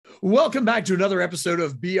Welcome back to another episode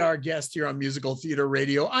of Be Our Guest here on Musical Theater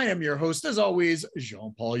Radio. I am your host, as always,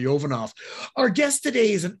 Jean-Paul Jovanov. Our guest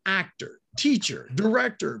today is an actor, teacher,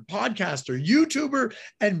 director, podcaster, YouTuber,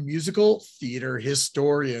 and musical theater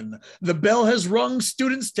historian. The bell has rung.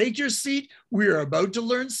 Students, take your seat. We are about to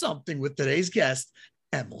learn something with today's guest,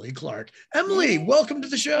 Emily Clark. Emily, welcome to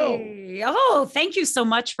the show. Oh, thank you so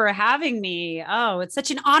much for having me. Oh, it's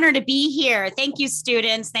such an honor to be here. Thank you,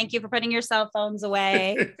 students. Thank you for putting your cell phones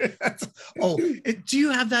away. Do you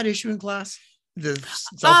have that issue in class? The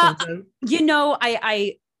cell phone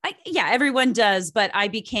yeah, everyone does, but I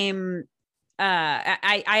became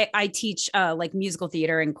I teach like musical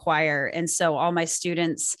theater and choir. And so all my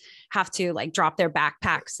students have to like drop their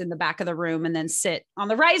backpacks in the back of the room and then sit on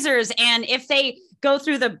the risers. And if they go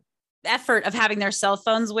through the effort of having their cell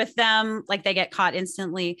phones with them, like they get caught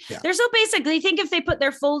instantly. Yeah. They're so basically think if they put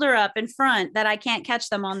their folder up in front that I can't catch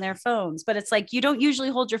them on their phones, but it's like, you don't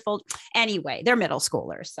usually hold your folder anyway. They're middle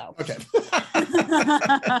schoolers. So, okay.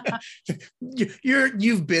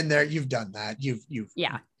 You've been there. You've done that. You've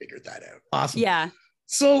figured that out. Awesome. Yeah.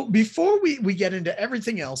 So before we get into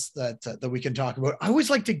everything else that we can talk about, I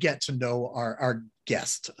always like to get to know our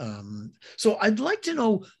guest. So I'd like to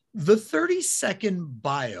know the 30-second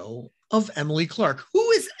bio of Emily Clark.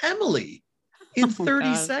 Who is Emily in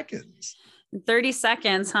 30 seconds? 30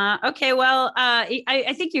 seconds, huh? Okay, well,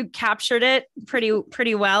 I think you captured it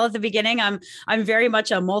pretty well at the beginning. I'm very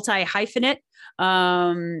much a multi-hyphenate.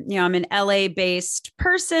 I'm an LA-based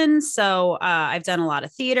person, so I've done a lot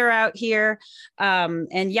of theater out here. I'm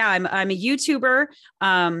a YouTuber.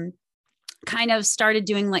 Kind of started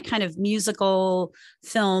doing like kind of musical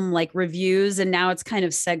film like reviews, and now it's kind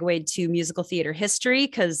of segued to musical theater history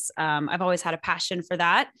because I've always had a passion for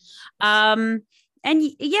that. I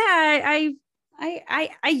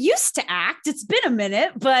used to act. It's been a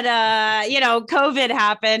minute, but COVID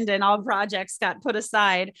happened and all projects got put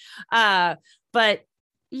aside.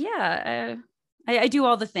 I do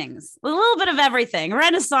all the things, a little bit of everything.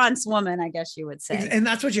 Renaissance woman, I guess you would say. And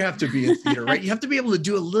that's what you have to be in theater, right? You have to be able to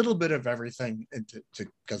do a little bit of everything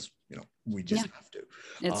because we just have to.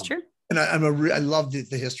 It's true. And I love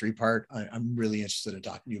the history part. I'm really interested in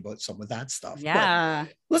talking to you about some of that stuff. Yeah.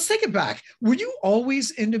 But let's take it back. Were you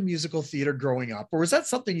always into musical theater growing up, or was that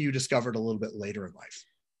something you discovered a little bit later in life?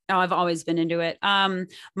 Oh, I've always been into it.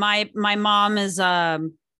 My mom is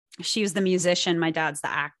she was the musician. My dad's the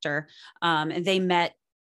actor. And they met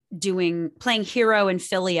playing Hero and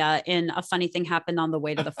Philia in A Funny Thing Happened on the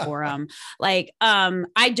Way to the Forum.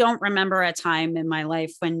 I don't remember a time in my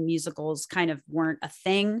life when musicals kind of weren't a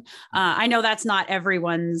thing. I know that's not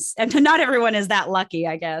everyone's, and not everyone is that lucky,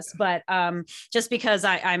 I guess, but just because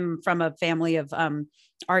I'm from a family of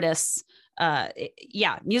artists,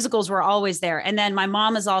 musicals were always there. And then my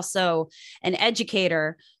mom is also an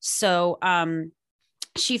educator. So,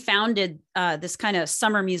 she founded this kind of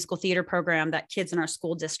summer musical theater program that kids in our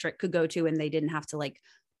school district could go to, and they didn't have to like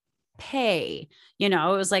pay, it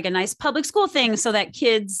was like a nice public school thing so that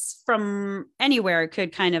kids from anywhere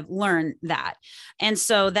could kind of learn that. And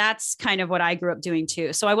so that's kind of what I grew up doing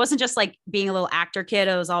too. So I wasn't just like being a little actor kid.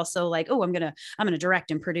 I was also like, oh, I'm going to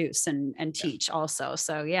direct and produce and teach also.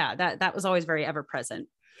 So yeah, that was always very ever present.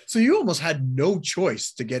 So you almost had no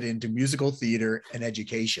choice to get into musical theater and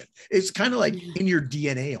education. It's kind of like in your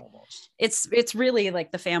DNA almost. It's really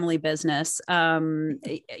like the family business.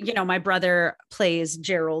 My brother plays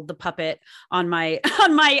Gerald the puppet on my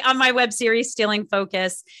web series Stealing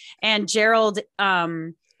Focus, and Gerald is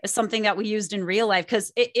something that we used in real life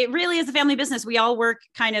because it really is a family business. We all work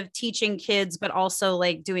kind of teaching kids, but also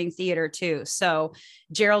like doing theater too. So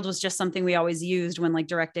Gerald was just something we always used when like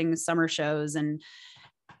directing summer shows, and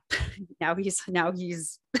now he's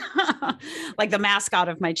like the mascot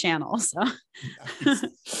of my channel.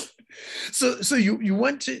 So you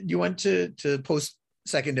went to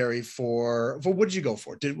post-secondary for what did you go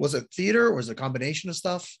for? Was it theater or was it a combination of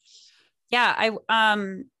stuff? Yeah,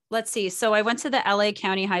 let's see. So I went to the LA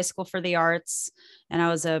County High School for the Arts, and I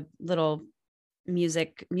was a little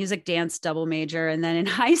music dance double major. And then in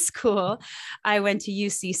high school, I went to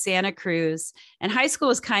UC Santa Cruz, and high school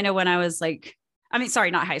was kind of when I was like,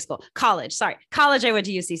 not high school, college. College, I went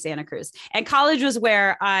to UC Santa Cruz, and college was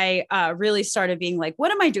where I really started being like,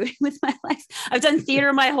 what am I doing with my life? I've done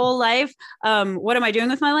theater my whole life. What am I doing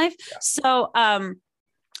with my life? Yeah. So I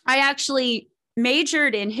actually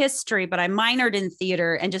majored in history, but I minored in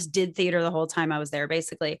theater and just did theater the whole time I was there,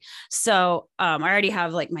 basically. So I already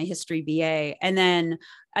have like my history BA. And then,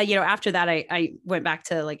 after that, I went back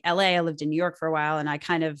to like LA. I lived in New York for a while, and I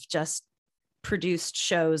kind of just produced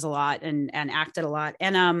shows a lot and acted a lot.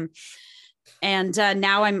 And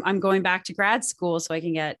now I'm going back to grad school so I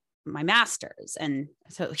can get my master's. And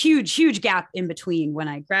so huge gap in between when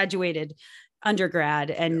I graduated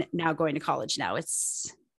undergrad and now going to college now.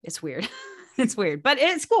 It's weird. It's weird, but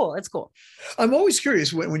it's cool. It's cool. I'm always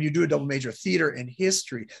curious when you do a double major, theater and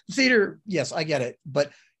history. Theater, yes, I get it.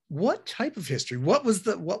 But what type of history? What was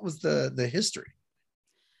the history?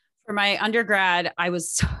 For my undergrad, I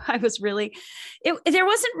was really, there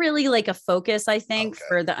wasn't really like a focus, I think,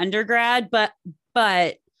 for the undergrad, but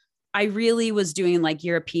I really was doing like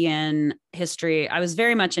European history. I was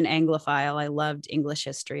very much an Anglophile. I loved English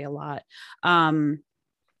history a lot.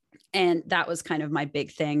 And that was kind of my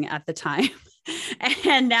big thing at the time.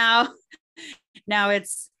 And now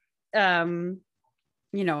it's,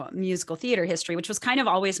 musical theater history, which was kind of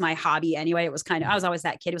always my hobby anyway. It was kind of, I was always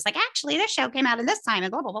that kid who was like, actually, this show came out in this time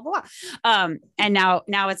and blah, blah, blah, blah. And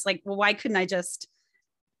now it's like, well, why couldn't I just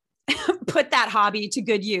put that hobby to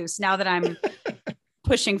good use now that I'm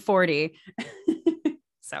pushing 40?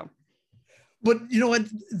 So. But you know what?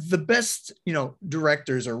 The best,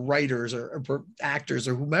 directors or writers or actors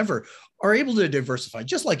or whomever are able to diversify,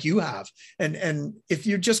 just like you have. And if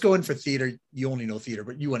you just go in for theater, you only know theater,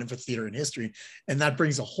 but you went in for theater and history, and that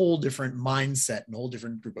brings a whole different mindset and a whole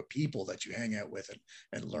different group of people that you hang out with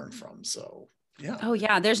and learn from. So yeah. Oh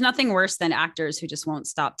yeah. There's nothing worse than actors who just won't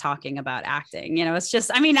stop talking about acting. It's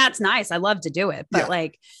just, I mean, that's nice. I love to do it, but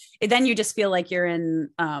like, then you just feel like you're in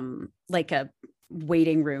like a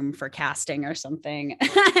waiting room for casting or something.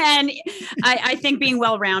 And I think being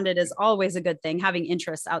well-rounded is always a good thing, having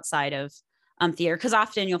interests outside of theater, because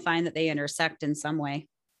often you'll find that they intersect in some way.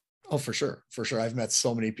 Oh, for sure. I've met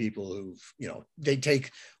so many people who've, they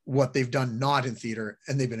take what they've done not in theater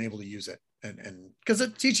and they've been able to use it. And because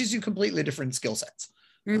it teaches you completely different skill sets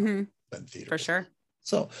than theater. For sure.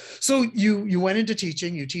 So you went into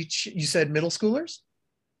teaching. You said middle schoolers?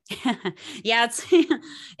 Yeah,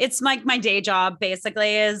 it's my day job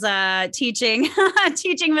basically is teaching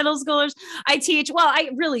middle schoolers. I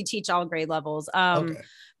really teach all grade levels.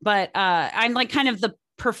 But I'm like kind of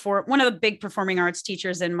one of the big performing arts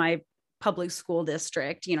teachers in my public school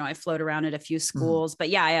district. I float around at a few schools, but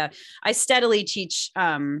yeah, I steadily teach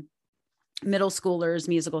middle schoolers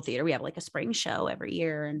musical theater. We have like a spring show every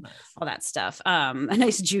year and all that stuff. A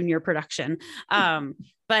nice junior production.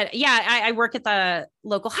 But yeah, I work at the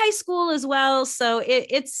local high school as well. So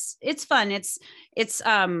it's fun. It's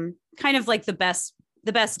kind of like the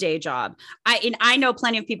best day job. I know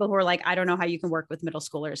plenty of people who are like, I don't know how you can work with middle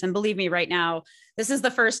schoolers. And believe me, right now, this is the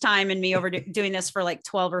first time in me doing this for like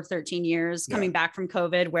 12 or 13 years, coming back from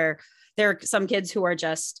COVID, where there are some kids who are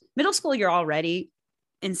just middle school, you're already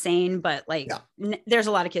insane, but like there's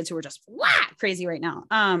a lot of kids who are just crazy right now.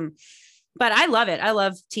 But I love it. I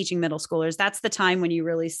love teaching middle schoolers. That's the time when you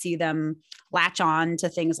really see them latch on to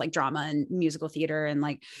things like drama and musical theater and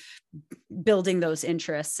like building those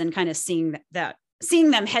interests and kind of seeing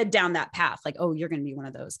them head down that path. Like, oh, you're going to be one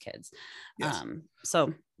of those kids. Yes.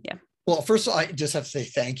 So yeah. Well, first of all, I just have to say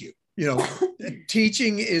thank you.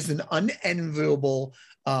 Teaching is an unenviable,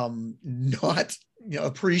 not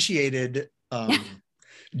appreciated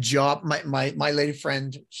job. My lady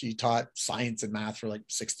friend, she taught science and math for like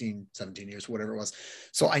 16, 17 years, whatever it was.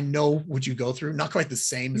 So I know what you go through. Not quite the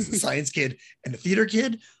same as the science kid and the theater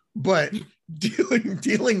kid, but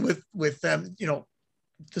dealing with them,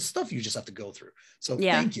 the stuff you just have to go through. So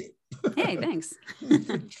thank you. Hey, thanks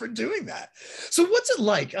for doing that. So what's it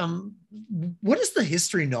like? What is the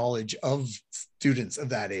history knowledge of students of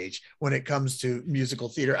that age when it comes to musical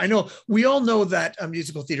theater? I know we all know that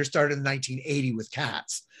musical theater started in 1980 with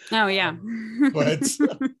Cats. Oh yeah. But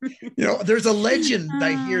there's a legend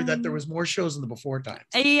I hear that there was more shows in the before times.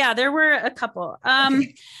 Yeah, there were a couple.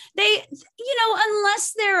 They,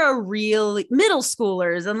 unless they're really middle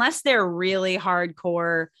schoolers, unless they're really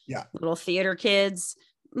hardcore little theater kids,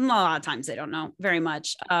 a lot of times they don't know very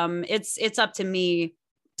much. It's up to me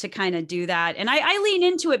to kind of do that. And I lean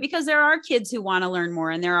into it because there are kids who want to learn more.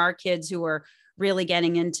 And there are kids who are really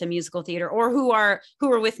getting into musical theater or who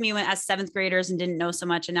were with me as seventh graders and didn't know so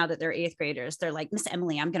much. And now that they're eighth graders, they're like, Miss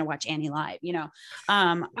Emily, I'm going to watch Annie live.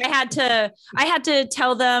 I had to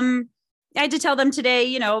tell them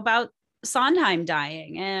today, about Sondheim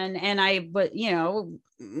dying. And I,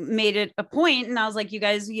 made it a point, and I was like, you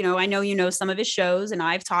guys, I know some of his shows, and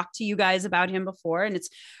I've talked to you guys about him before, and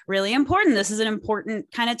it's really important. This is an important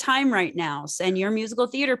kind of time right now, and you're musical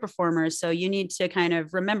theater performers, so you need to kind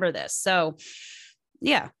of remember this. So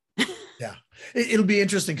yeah. It'll be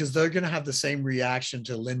interesting because they're going to have the same reaction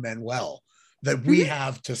to Lin-Manuel that we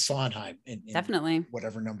have to Sondheim in definitely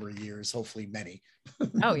whatever number of years, hopefully many.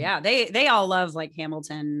 Oh yeah, they all love like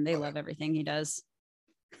Hamilton. They love everything he does.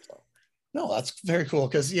 No, that's very cool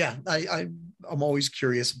because I I'm always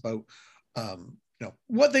curious about,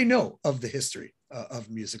 what they know of the history of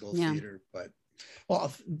musical theater. But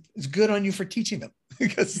well, it's good on you for teaching them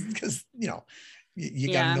because you got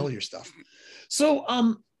to know your stuff. So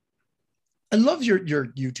I love your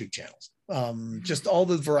YouTube channels. Just all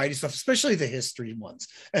the variety stuff, especially the history ones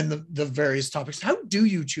and the various topics. How do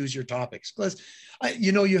you choose your topics? Because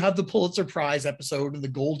you have the Pulitzer Prize episode and the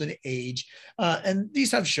Golden Age, and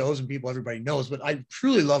these have shows and everybody knows. But I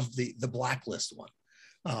truly love the Blacklist one,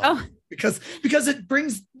 because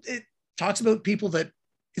it talks about people that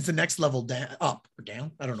is the next level up or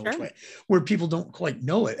down. I don't know which way, where people don't quite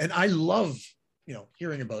know it, and I love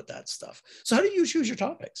hearing about that stuff. So how do you choose your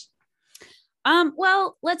topics?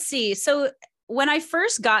 Well, let's see. So when I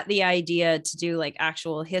first got the idea to do like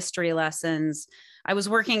actual history lessons, I was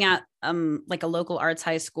working at like a local arts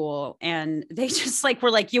high school, and they just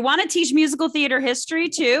were like, you want to teach musical theater history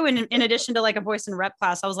too? And in addition to like a voice and rep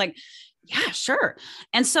class, I was like, yeah, sure.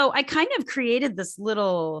 And so I kind of created this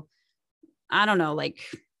little, I don't know, like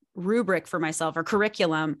rubric for myself or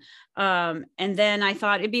curriculum. And then I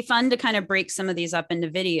thought it'd be fun to kind of break some of these up into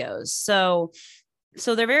videos. So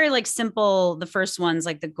they're very like simple. The first one's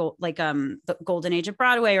like the Golden Age of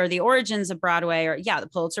Broadway, or the origins of Broadway, or the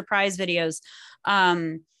Pulitzer Prize videos.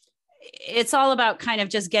 It's all about kind of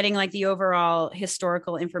just getting like the overall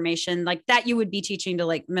historical information like that you would be teaching to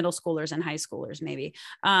like middle schoolers and high schoolers maybe.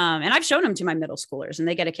 And I've shown them to my middle schoolers and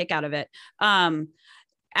they get a kick out of it.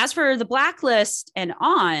 As for the Blacklist and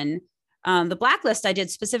the Blacklist I did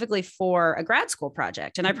specifically for a grad school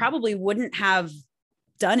project, and I probably wouldn't have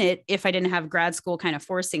done it if I didn't have grad school kind of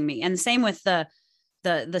forcing me. And the same with the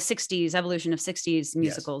 60s evolution of 60s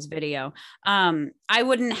musicals video. I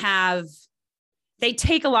wouldn't have, they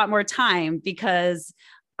take a lot more time because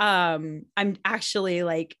I'm actually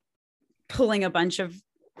like pulling a bunch of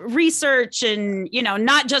research and,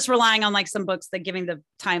 not just relying on like some books that giving the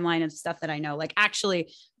timeline and stuff that I know, like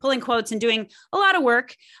actually pulling quotes and doing a lot of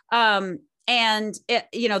work. And it,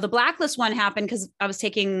 the Blacklist one happened because I was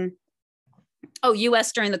taking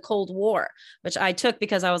US during the Cold War, which I took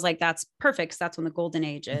because I was like, that's perfect. That's when the golden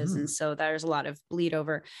age is. And so there's a lot of bleed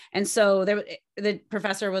over. And so the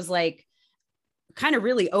professor was like, kind of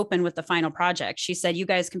really open with the final project. She said, you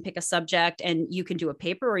guys can pick a subject and you can do a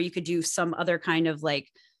paper, or you could do some other kind of like,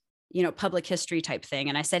 public history type thing.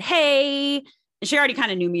 And I said, hey, she already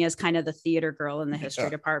kind of knew me as kind of the theater girl in the history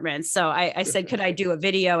department. So I said, could I do a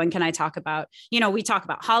video? And can I talk about, we talk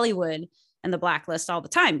about Hollywood and the Blacklist all the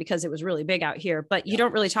time because it was really big out here, but you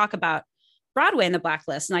don't really talk about Broadway and the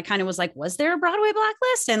Blacklist. And I kind of was like, was there a Broadway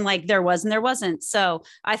Blacklist? And like, there was, and there wasn't. So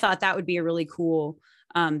I thought that would be a really cool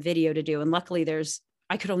video to do. And luckily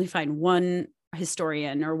I could only find one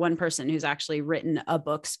historian or one person who's actually written a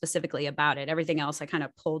book specifically about it. Everything else I kind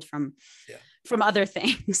of pulled from other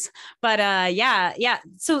things. But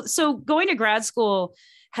So going to grad school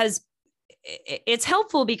it's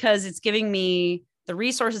helpful because it's giving me the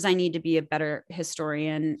resources I need to be a better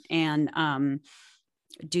historian and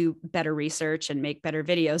do better research and make better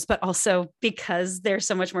videos, but also because they're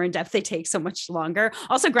so much more in depth, they take so much longer.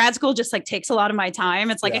 Also, grad school just like takes a lot of my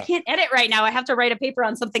time. It's like, I can't edit right now. I have to write a paper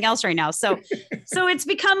on something else right now. So it's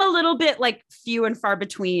become a little bit like few and far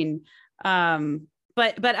between.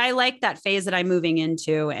 But I like that phase that I'm moving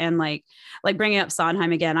into, and like bringing up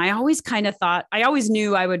Sondheim again. I always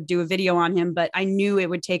knew I would do a video on him, but I knew it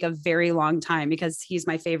would take a very long time because he's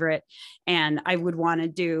my favorite and I would want to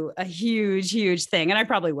do a huge, huge thing. And I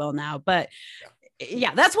probably will now, but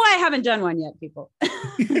that's why I haven't done one yet, people.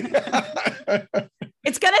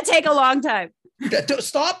 It's going to take a long time.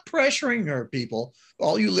 Stop pressuring her, people.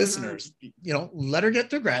 All you listeners, let her get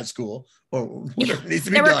through grad school or whatever needs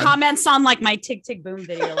to be done. There were comments on like my Tick Tick Boom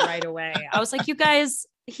video right away. I was like, you guys,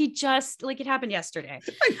 he just like it happened yesterday.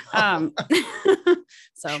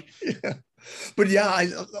 So. Yeah. But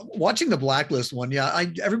watching the Blacklist one,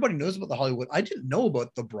 everybody knows about the Hollywood. I didn't know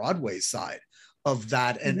about the Broadway side of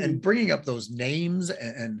that, and bringing up those names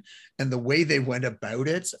and the way they went about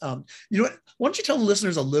it. Why don't you tell the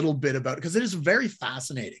listeners a little bit about it, because it is very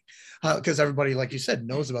fascinating, because everybody, like you said,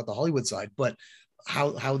 knows about the Hollywood side, but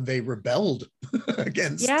how they rebelled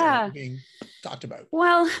against being talked about.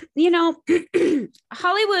 Well,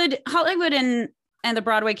 Hollywood and the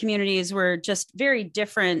Broadway communities were just very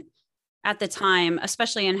different at the time,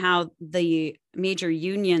 especially in how the major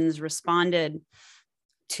unions responded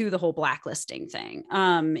to the whole blacklisting thing.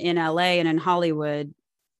 In LA and in Hollywood,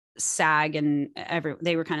 SAG and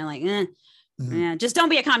they were kind of like, just don't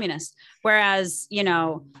be a communist. Whereas,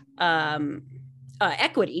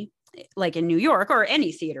 Equity, like in New York or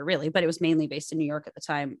any theater really, but it was mainly based in New York at the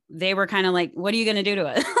time. They were kind of like, what are you going to do to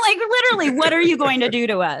us? Like literally, what are you going to do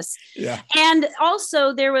to us? Yeah. And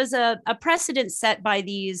also there was a precedent set by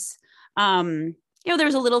these, there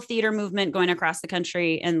was a little theater movement going across the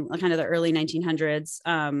country in kind of the early 1900s.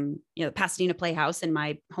 The Pasadena Playhouse in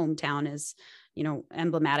my hometown is,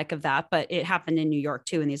 emblematic of that, but it happened in New York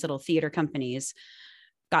too. And these little theater companies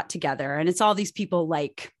got together, and it's all these people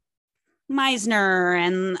like Meisner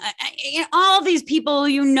and all these people,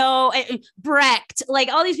 Brecht, like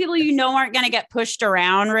all these people, aren't going to get pushed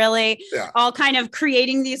around really, all kind of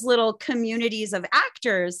creating these little communities of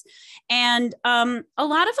actors. And a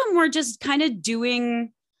lot of them were just kind of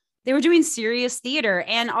doing serious theater.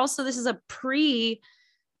 And also this is a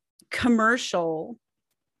pre-commercial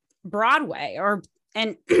Broadway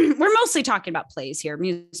and we're mostly talking about plays here.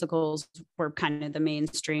 Musicals were kind of the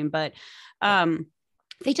mainstream, but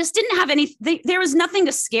they just didn't have there was nothing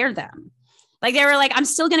to scare them. Like they were like, I'm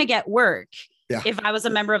still going to get work if I was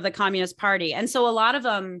a member of the Communist Party. And so a lot of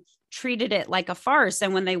them treated it like a farce.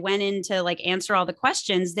 And when they went in to like answer all the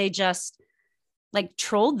questions, they just like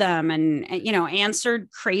trolled them and answered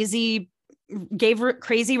gave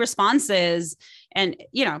crazy responses. And,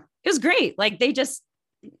 it was great. Like they just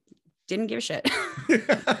didn't give a shit.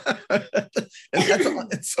 And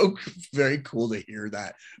it's so very cool to hear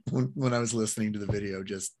that when I was listening to the video,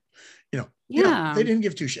 just, they didn't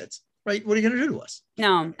give two shits, right? What are you going to do to us?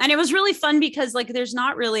 No. And it was really fun because like, there's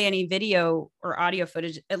not really any video or audio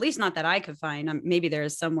footage, at least not that I could find. Maybe there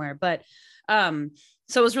is somewhere, but,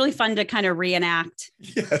 so it was really fun to kind of reenact.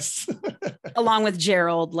 Yes. Along with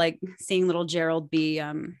Gerald, like seeing little Gerald be,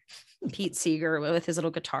 Pete Seeger with his little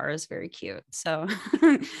guitar is very cute. So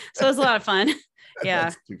it was a lot of fun. Yeah.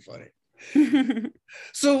 That's too funny.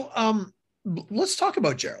 So let's talk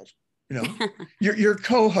about Gerald. Your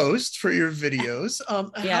co-host for your videos.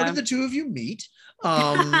 How did the two of you meet?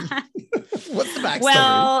 What's the backstory?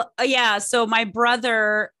 Well, so my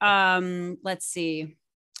brother, let's see.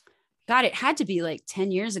 God, it had to be like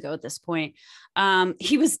 10 years ago at this point.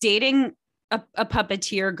 He was dating a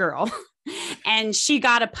puppeteer girl. And she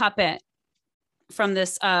got a puppet from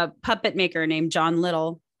this puppet maker named John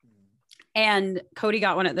Little. And Cody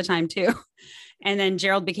got one at the time too. And then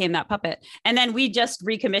Gerald became that puppet. And then we just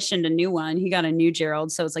recommissioned a new one. He got a new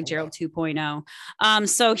Gerald. So it's like Gerald 2.0.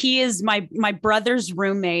 So he is my brother's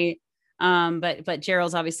roommate. But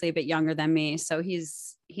Gerald's obviously a bit younger than me. So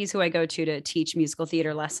he's who I go to teach musical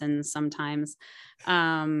theater lessons sometimes.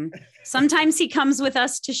 Sometimes he comes with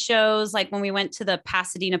us to shows, like when we went to the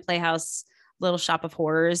Pasadena Playhouse Little Shop of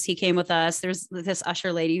Horrors, he came with us. There's this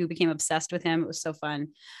usher lady who became obsessed with him. It was so fun.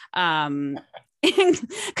 We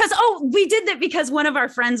did that because one of our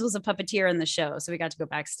friends was a puppeteer in the show. So we got to go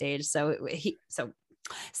backstage. So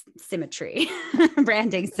symmetry,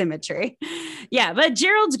 branding symmetry. Yeah. But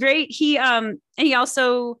Gerald's great. He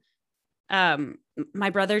also, my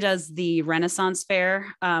brother does the Renaissance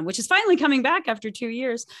Fair, which is finally coming back after 2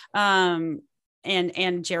 years.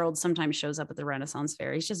 And Gerald sometimes shows up at the Renaissance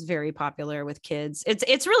Fair. He's just very popular with kids.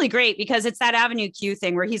 It's really great because it's that Avenue Q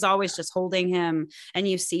thing where he's always just holding him and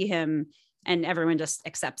you see him and everyone just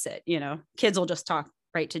accepts it. Kids will just talk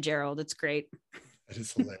right to Gerald. It's great. That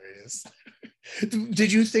is hilarious.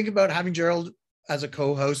 Did you think about having Gerald as a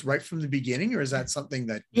co-host right from the beginning, or is that something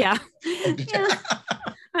that? Yeah.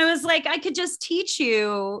 I was like, I could just teach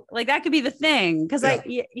you, like that could be the thing. Cause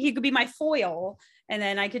he could be my foil. And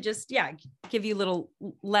then I could just, give you little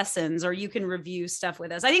lessons, or you can review stuff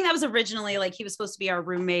with us. I think that was originally like, he was supposed to be our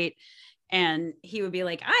roommate and he would be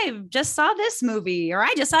like, I just saw this movie, or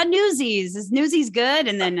I just saw Newsies. Is Newsies good?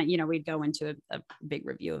 And then, we'd go into a big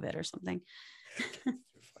review of it or something.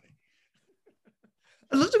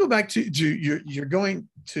 I'd love to go back to you're going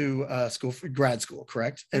to school for grad school,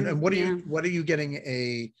 correct? And what are you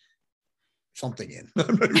getting something in?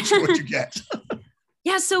 I'm not sure what you get.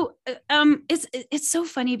 Yeah. So it's so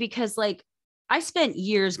funny because like I spent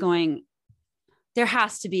years going, there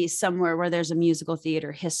has to be somewhere where there's a musical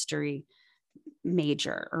theater history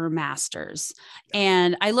major or master's.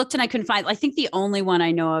 And I looked and I couldn't find, I think the only one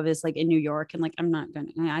I know of is like in New York. And like,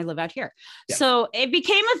 I live out here. Yeah. So it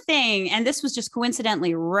became a thing. And this was just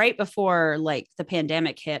coincidentally right before like the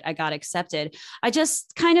pandemic hit, I got accepted. I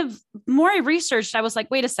just kind of more I researched, I was like,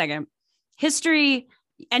 wait a second, history,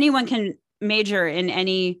 anyone can major in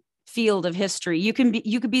any field of history. You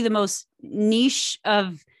could be the most niche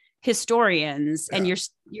of historians and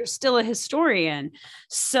you're still a historian.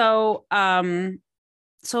 So I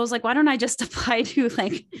was like, why don't I just apply to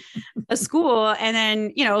like a school, and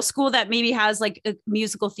then, a school that maybe has like a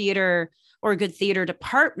musical theater or a good theater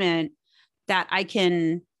department that I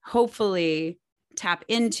can hopefully tap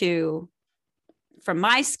into from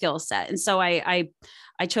my skill set. And so I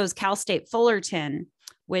chose Cal State Fullerton,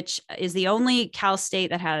 which is the only Cal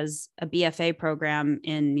State that has a BFA program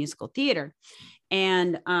in musical theater.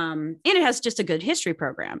 And it has just a good history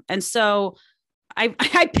program. And so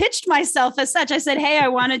I pitched myself as such. I said, hey, I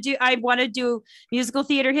want to do musical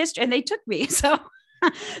theater history. And they took me. So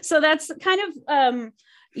that's kind of,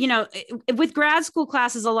 with grad school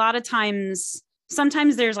classes, a lot of times,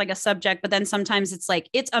 sometimes there's like a subject, but then sometimes it's like,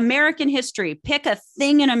 it's American history. Pick a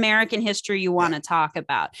thing in American history you want to talk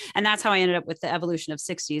about. And that's how I ended up with the evolution of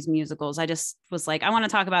 60s musicals. I just was like, I want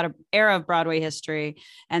to talk about an era of Broadway history.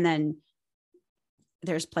 And then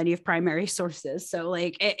there's plenty of primary sources. So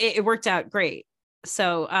like, it worked out great.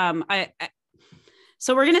 So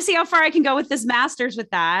so we're going to see how far I can go with this master's with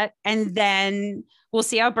that. And then we'll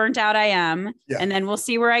see how burnt out I am. Yeah. And then we'll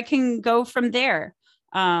see where I can go from there.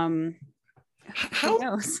 How do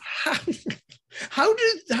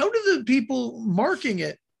the people marking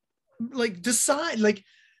it like decide? Like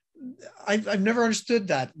I've never understood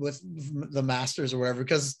that with the masters or whatever,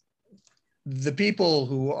 because the people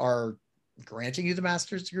who are granting you the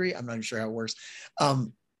master's degree, I'm not even sure how it works,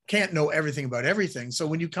 can't know everything about everything. So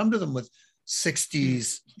when you come to them with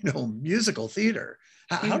 60s, musical theater,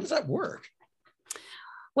 how does that work?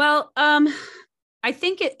 Well, I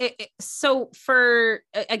think so for,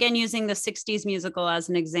 again, using the 60s musical as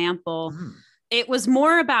an example, it was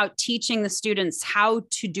more about teaching the students how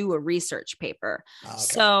to do a research paper. Okay.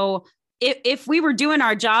 So if we were doing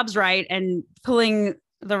our jobs right and pulling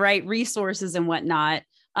the right resources and whatnot,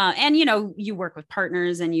 and, you work with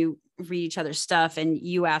partners and you read each other's stuff and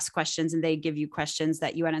you ask questions and they give you questions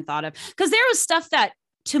that you hadn't thought of. Because there was stuff that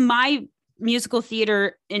to my musical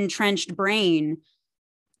theater entrenched brain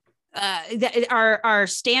that are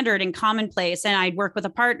standard and commonplace. And I'd work with a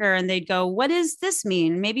partner and they'd go, what does this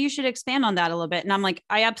mean? Maybe you should expand on that a little bit. And I'm like,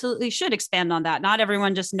 I absolutely should expand on that. Not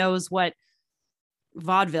everyone just knows what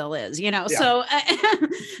vaudeville is, Yeah.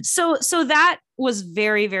 So that was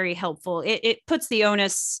very, very helpful. It puts the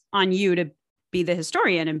onus on you to be the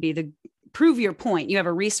historian and prove your point. You have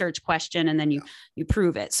a research question and then you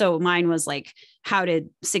prove it. So mine was like, how did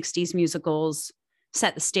 60s musicals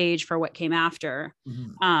set the stage for what came after?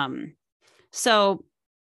 Mm-hmm.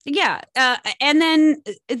 And then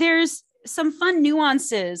there's some fun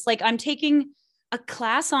nuances. Like I'm taking a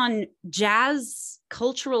class on jazz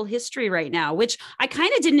cultural history right now, which I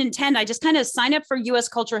kind of didn't intend. I just kind of signed up for U.S.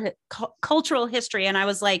 cultural history. And I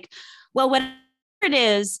was like, well, whatever it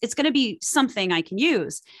is, it's going to be something I can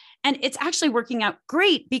use. And it's actually working out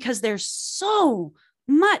great because there's so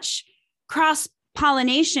much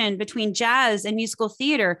cross-pollination between jazz and musical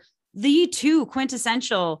theater, the two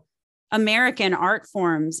quintessential American art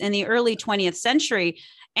forms in the early 20th century.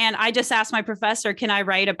 And I just asked my professor, can I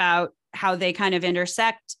write about how they kind of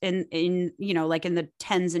intersect in like in the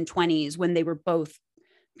 10s and 20s when they were both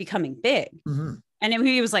becoming big. Mm-hmm. And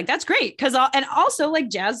he was like, that's great. And also like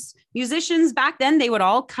jazz musicians back then, they would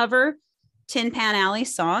all cover Tin Pan Alley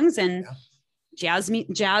songs, and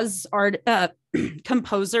jazz art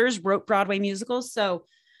composers wrote Broadway musicals. So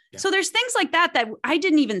there's things like that I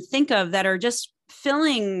didn't even think of that are just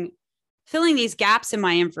filling these gaps in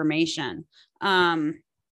my information.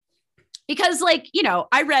 Because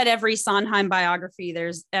I read every Sondheim biography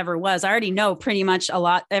there's ever was. I already know pretty much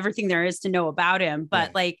everything there is to know about him,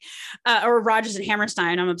 but or Rodgers and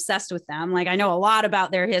Hammerstein, I'm obsessed with them. Like I know a lot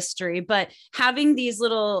about their history, but having these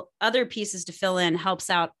little other pieces to fill in helps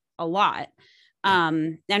out a lot.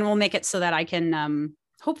 And we'll make it so that I can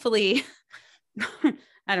hopefully,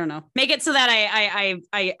 I don't know, make it so that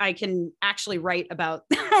I can actually write about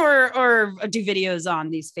or do videos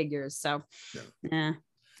on these figures. So yeah.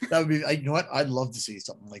 That would be, you know what? I'd love to see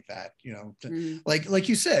something like that. Like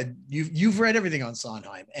you said, you've read everything on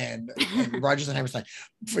Sondheim and Rodgers and Hammerstein,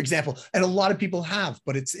 for example, and a lot of people have.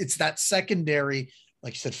 But it's that secondary,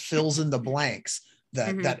 like you said, fills in the blanks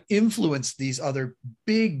that influence these other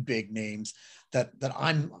big names. That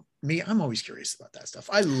I'm always curious about that stuff.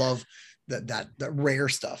 I love that rare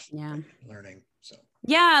stuff. Yeah, learning. So.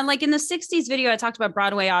 Yeah. Like in the 60s video, I talked about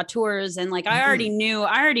Broadway auteurs, and like I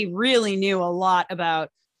already really knew a lot about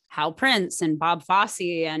Hal Prince and Bob Fosse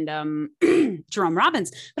and Jerome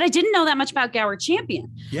Robbins, but I didn't know that much about Gower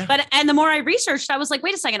Champion. Yeah. And the more I researched, I was like,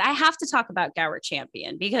 wait a second, I have to talk about Gower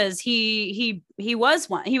Champion because he was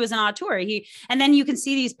one. He was an auteur. And then you can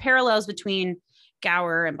see these parallels between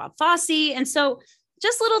Gower and Bob Fosse, and so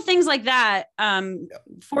just little things like that,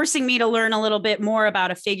 forcing me to learn a little bit more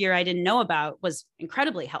about a figure I didn't know about was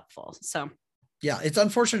incredibly helpful. So, yeah, it's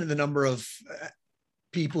unfortunate the number of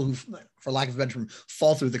people who, for lack of a better term,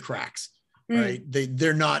 fall through the cracks, right?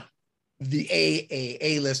 They're not the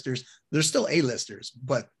A-listers, they're still A-listers,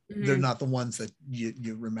 but they're not the ones that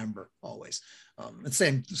you remember always. And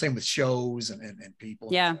same with shows and people,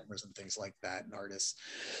 and performers and things like that, and artists.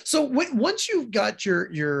 So once you got your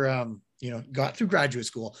got through graduate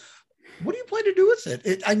school, what do you plan to do with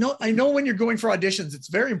it? I know when you're going for auditions, it's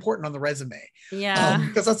very important on the resume. Yeah.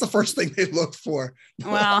 Because that's the first thing they look for.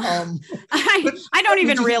 Well, I don't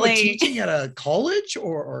even really teaching at a college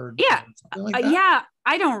or something like that?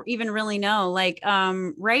 I don't even really know. Like,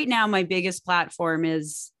 right now, my biggest platform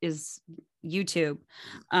is YouTube.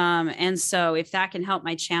 And so if that can help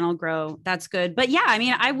my channel grow, that's good. But yeah, I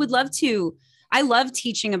mean, I love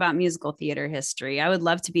teaching about musical theater history. I would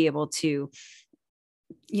love to be able to,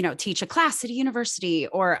 teach a class at a university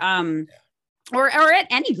or at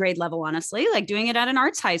any grade level, honestly, like doing it at an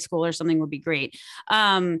arts high school or something would be great.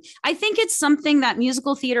 I think it's something that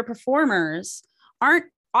musical theater performers aren't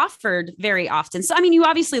offered very often. So, I mean, you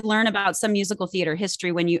obviously learn about some musical theater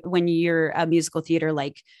history when you're a musical theater,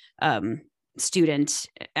 like, student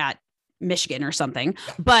at Michigan or something,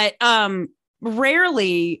 but,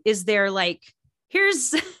 rarely is there like,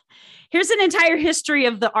 here's an entire history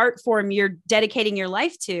of the art form you're dedicating your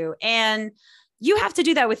life to. And you have to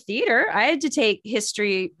do that with theater. I had to take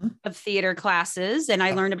history of theater classes, and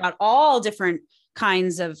I learned about all different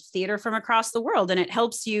kinds of theater from across the world. And it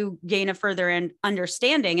helps you gain a further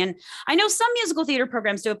understanding. And I know some musical theater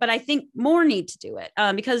programs do it, but I think more need to do it,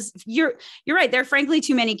 because you're right. There are frankly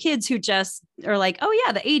too many kids who just are like, oh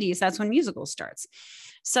yeah, the 80s, that's when musical starts.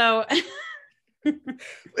 So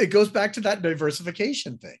it goes back to that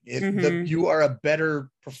diversification thing. If you are a better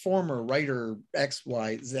performer, writer, X,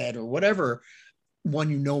 Y, Z, or whatever,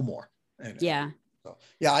 one, more.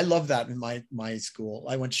 I love that. In my school,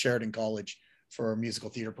 I went to Sheridan College for musical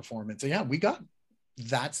theater performance, and we got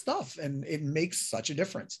that stuff, and it makes such a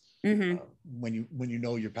difference when you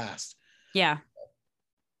know your past. Yeah.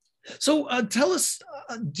 So tell us,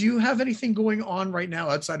 do you have anything going on right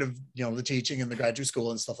now outside of the teaching and the graduate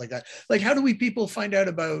school and stuff like that? Like, how do people find out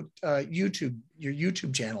about YouTube, your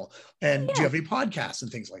YouTube channel, and do you have any podcasts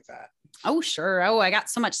and things like that? Oh, sure. Oh, I got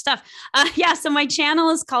so much stuff. So my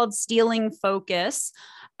channel is called Stealing Focus,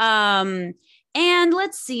 and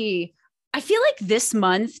let's see. I feel like this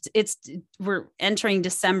month we're entering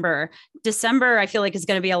December. I feel like is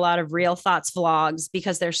going to be a lot of Real Thoughts vlogs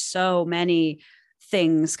because there's so many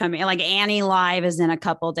things coming. Like Annie Live is in a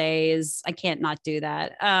couple days. I can't not do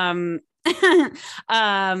that.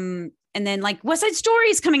 And then like West Side Story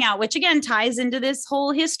is coming out, which again ties into this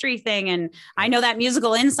whole history thing. And I know that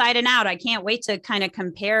musical inside and out. I can't wait to kind of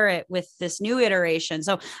compare it with this new iteration.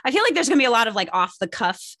 So I feel like there's going to be a lot of like off the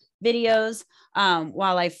cuff videos,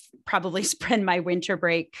 while I probably spend my winter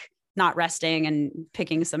break not resting and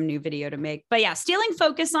picking some new video to make. But yeah, Stealing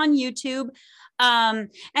Focus on YouTube. And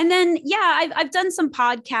then, I've done some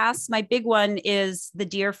podcasts. My big one is the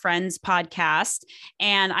Dear Friends podcast.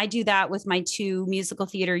 And I do that with my two musical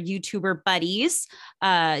theater YouTuber buddies,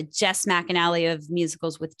 Jess McAnally of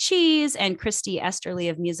Musicals with Cheese and Christy Esterly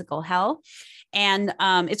of Musical Hell. And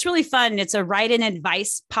it's really fun. It's a write-in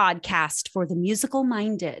advice podcast for the musical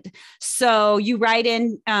minded. So you write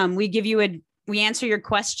in, we answer your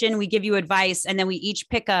question, we give you advice, and then we each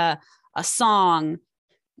pick a song,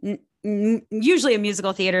 usually a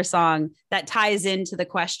musical theater song that ties into the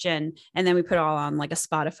question. And then we put it all on like a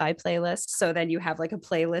Spotify playlist. So then you have like a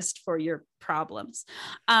playlist for your problems.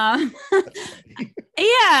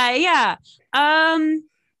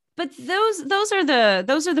 But those are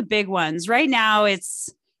the big ones right now. It's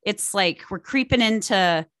like we're creeping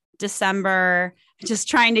into December, just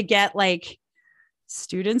trying to get like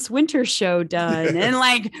students' winter show done and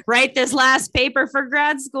like write this last paper for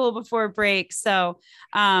grad school before break. So,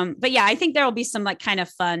 but yeah, I think there will be some like kind of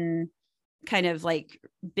fun, kind of like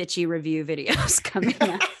bitchy review videos coming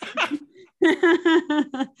up.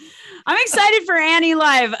 I'm excited for Annie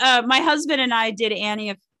Live. My husband and I did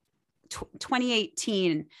Annie of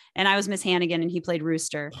 2018, and I was Miss Hannigan and he played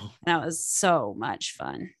Rooster. And that was so much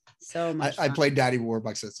fun. So much fun. I played Daddy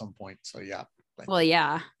Warbucks at some point. So yeah. Well,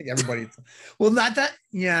 yeah. Everybody. Well, not that.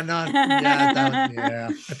 Yeah, not. Yeah,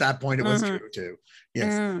 At that point, it was true too.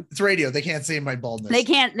 Yes, it's radio. They can't see my baldness. They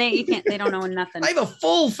can't. They don't know nothing. I have a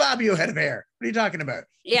full Fabio head of hair. What are you talking about?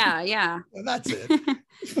 Yeah. Well, that's it.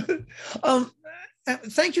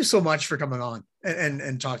 Thank you so much for coming on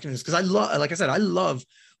and talking to us, because I love, like I said, I love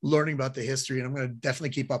learning about the history, and I'm going to definitely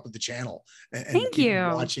keep up with the channel and Thank you.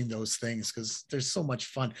 Watching those things, because there's so much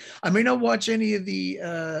fun. I may not watch any of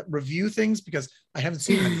the review things because I haven't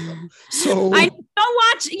seen any of them. So I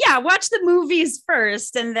don't watch the movies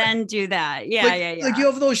first and then do that. Yeah. Like you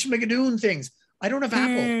have those Schmigadoon things. I don't have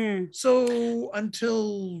Apple. So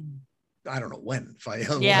until I don't know when, if I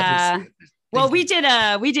will Yeah. ever see it. Well, we did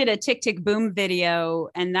a Tick Tick Boom video,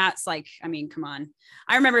 and that's like, I mean, come on.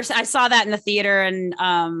 I remember I saw that in the theater, and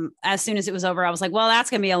as soon as it was over, I was like, well, that's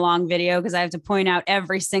gonna be a long video because I have to point out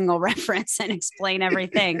every single reference and explain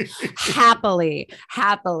everything. happily,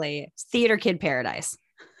 theater kid paradise.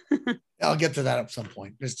 I'll get to that at some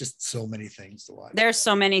point. There's just so many things to watch. There's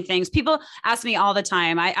so many things. People ask me all the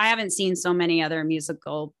time. I haven't seen so many other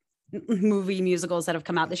musicals that have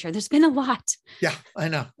come out this year. There's been a lot. Yeah, I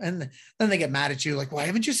know. And then they get mad at you, like, why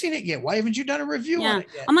haven't you seen it yet? Why haven't you done a review on it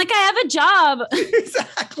yet? I'm like, I have a job.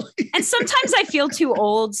 Exactly. And sometimes I feel too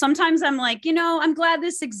old. Sometimes I'm like, I'm glad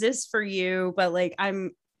this exists for you, but like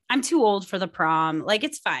I'm too old for the prom. Like,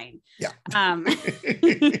 it's fine. Yeah.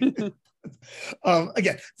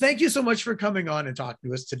 Again, thank you so much for coming on and talking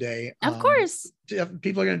to us today. Of course.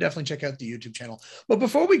 People are going to definitely check out the YouTube channel. But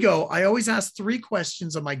before we go, I always ask 3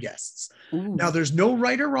 questions of my guests. Ooh. Now, there's no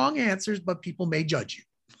right or wrong answers, but people may judge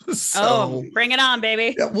you. So, bring it on,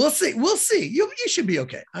 baby. Yeah, we'll see. You should be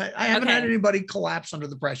okay. I haven't had anybody collapse under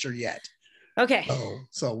the pressure yet. Okay.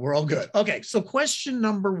 So we're all good. Okay. So question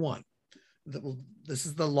number 1. This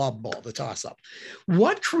is the lob ball, the toss up.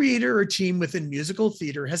 What creator or team within musical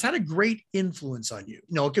theater has had a great influence on you?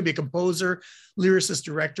 It could be a composer, lyricist,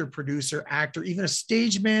 director, producer, actor, even a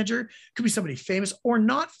stage manager. It could be somebody famous or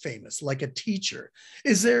not famous, like a teacher.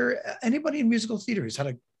 Is there anybody in musical theater who's had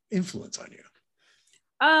an influence on you?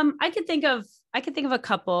 I could think of a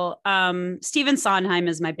couple. Stephen Sondheim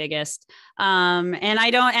is my biggest. And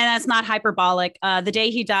that's not hyperbolic. The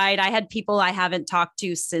day he died, I had people I haven't talked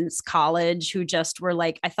to since college who just were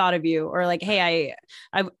like, I thought of you, or like, hey,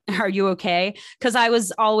 I are you okay? Cause I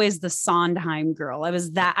was always the Sondheim girl.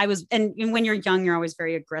 And when you're young, you're always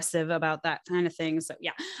very aggressive about that kind of thing. So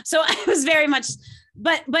yeah. So I was very much,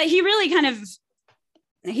 but he really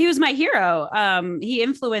he was my hero. He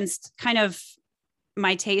influenced kind of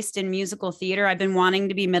my taste in musical theater. I've been wanting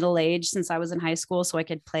to be middle-aged since I was in high school so I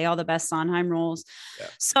could play all the best Sondheim roles. Yeah.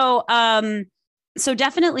 So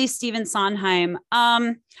definitely Stephen Sondheim.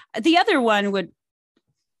 The other one would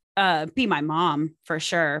be my mom for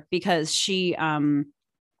sure, because she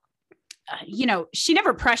she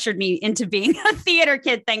never pressured me into being a theater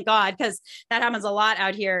kid, thank God, because that happens a lot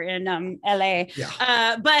out here in LA.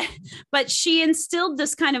 Yeah. But she instilled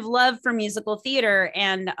this kind of love for musical theater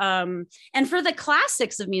and for the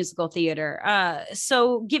classics of musical theater.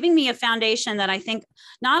 So giving me a foundation that I think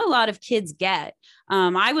not a lot of kids get.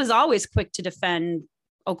 I was always quick to defend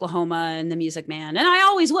Oklahoma and The Music Man, and I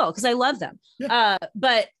always will because I love them. Yeah.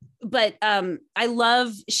 But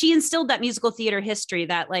she instilled that musical theater history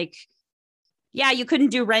that like, yeah, you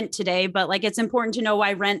couldn't do Rent today, but like, it's important to know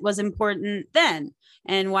why Rent was important then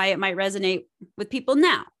and why it might resonate with people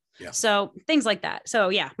now. Yeah. So things like that. So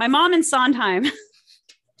yeah, my mom and Sondheim.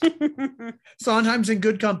 Sondheim's in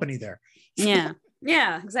good company there. Yeah.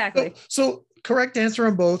 Yeah, exactly. So correct answer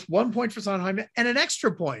on both. 1 point for Sondheim and an extra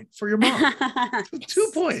point for your mom. Yes.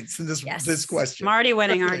 2 points in this question. I'm already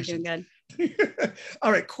winning. Aren't you good?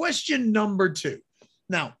 All right. Question number 2.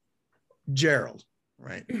 Now, Gerald,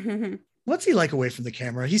 right? What's he like away from the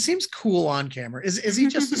camera? He seems cool on camera. Is he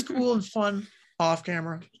just as cool and fun off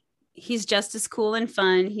camera? He's just as cool and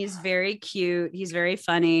fun. He's very cute. He's very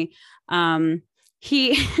funny. I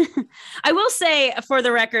will say for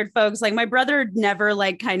the record, folks, like my brother never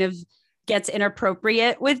like kind of gets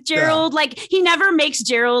inappropriate with Gerald. Yeah. Like he never makes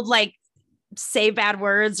Gerald like say bad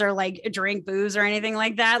words or like drink booze or anything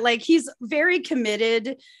like that. Like he's very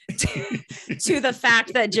committed to the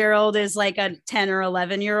fact that Gerald is like a 10 or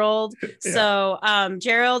 11-year-old. Yeah. So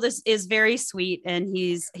Gerald is very sweet and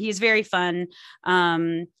he's very fun.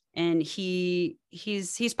 And he's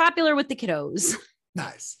popular with the kiddos.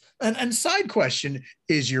 Nice. And side question,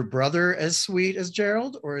 is your brother as sweet as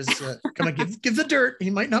Gerald, or is come on, give the dirt?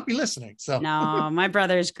 He might not be listening. So no, my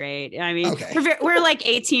brother's great. I mean, we're like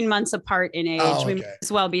 18 months apart in age. We might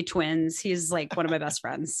as well be twins. He's like one of my best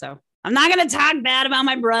friends. So I'm not going to talk bad about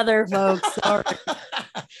my brother, folks. Sorry.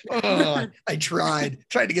 I tried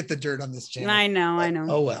to get the dirt on this channel. I know.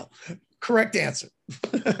 Oh, well, correct answer.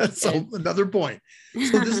 So another point.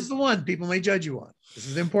 So this is the one people may judge you on. This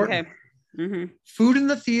is important. Okay. Mm-hmm. Food in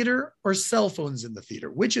the theater or cell phones in the theater?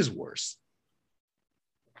 Which is worse?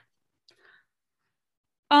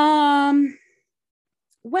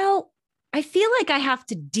 Well, I feel like I have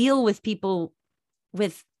to deal with people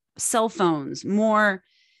with cell phones more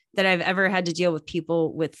than I've ever had to deal with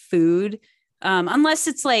people with food. Unless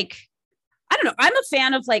it's like, I don't know. I'm a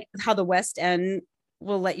fan of like how the West End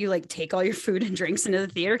will let you like take all your food and drinks into the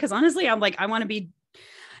theater. Cause honestly, I'm like, I want to be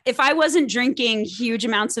if I wasn't drinking huge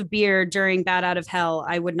amounts of beer during Bat Out of Hell,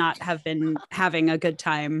 I would not have been having a good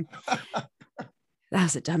time. That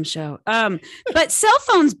was a dumb show. But cell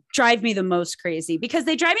phones drive me the most crazy because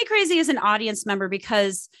they drive me crazy as an audience member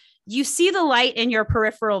because you see the light in your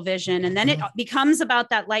peripheral vision, and then it becomes about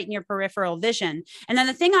that light in your peripheral vision. And then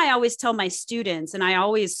the thing I always tell my students, and I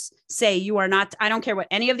always say, I don't care what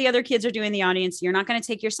any of the other kids are doing in the audience, you're not going to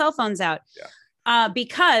take your cell phones out.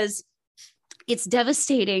 Because it's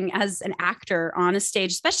devastating as an actor on a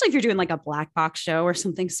stage, especially if you're doing like a black box show or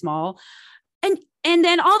something small. And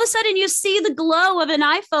then all of a sudden you see the glow of an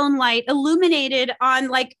iPhone light illuminated on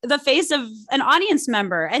like the face of an audience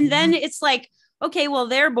member. And then it's like, okay, well,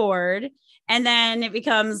 they're bored. And then it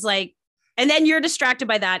becomes like, and then you're distracted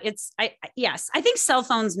by that. Yes, I think cell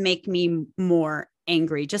phones make me more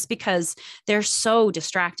angry just because they're so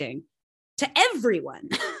distracting to everyone.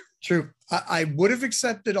 True. I would have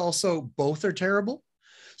accepted also both are terrible.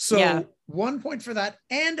 So 1 point for that,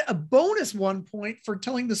 and a bonus 1 point for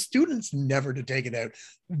telling the students never to take it out.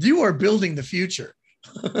 You are building the future.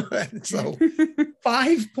 So 5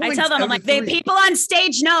 points. I tell them, I'm like, people on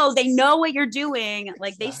stage they know what you're doing. Exactly.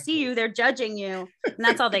 Like they see you, they're judging you, and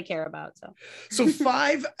that's all they care about. So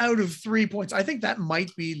 5 out of 3 points. I think that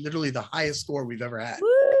might be literally the highest score we've ever had. Woo!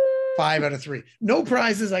 5 out of 3. No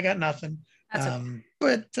prizes. I got nothing. That's okay.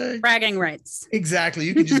 But bragging rights. Exactly.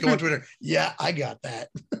 You can just go on Twitter. Yeah, I got that.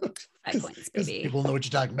 5 points, baby. People know what you're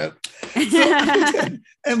talking about. So,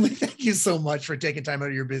 Emily, thank you so much for taking time out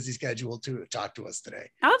of your busy schedule to talk to us today.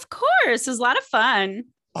 Of course. It was a lot of fun.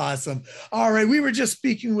 Awesome. All right. We were just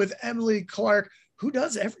speaking with Emily Clark, who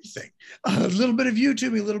does everything. A little bit of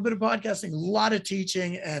YouTube, a little bit of podcasting, a lot of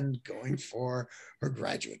teaching, and going for her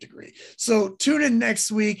graduate degree. So tune in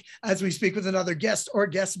next week as we speak with another guest or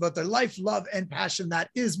guests about their life, love, and passion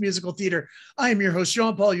that is musical theater. I am your host,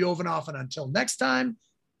 Jean-Paul Jovanoff, and until next time,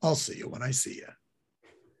 I'll see you when I see you.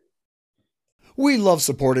 We love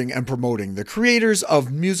supporting and promoting the creators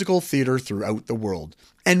of musical theater throughout the world,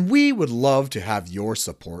 and we would love to have your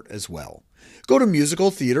support as well. Go to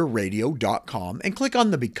musicaltheaterradio.com and click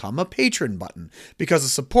on the Become a Patron button, because a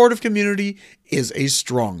supportive community is a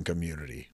strong community.